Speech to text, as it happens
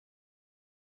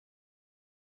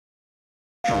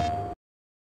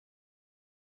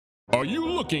Are you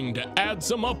looking to add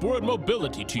some upward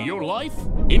mobility to your life?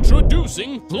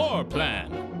 Introducing Floor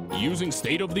Plan. Using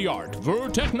state-of-the-art VER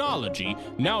technology,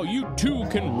 now you too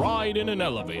can ride in an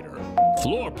elevator.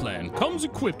 Floor Plan comes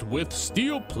equipped with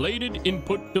steel-plated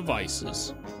input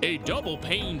devices, a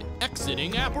double-paned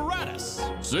exiting apparatus,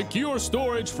 secure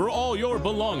storage for all your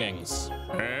belongings,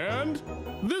 and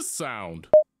this sound.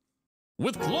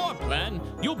 With Floor Plan,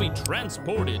 you'll be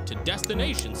transported to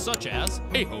destinations such as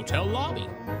a hotel lobby,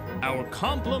 our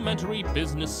complimentary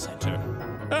business center,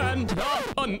 and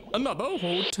another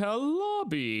hotel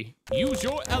lobby. Use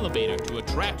your elevator to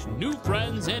attract new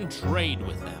friends and trade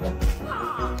with them.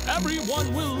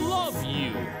 Everyone will love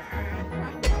you.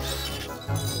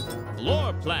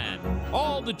 Floor Plan,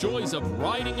 all the joys of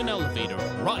riding an elevator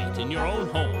right in your own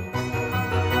home.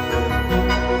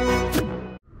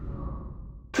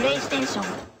 PlayStation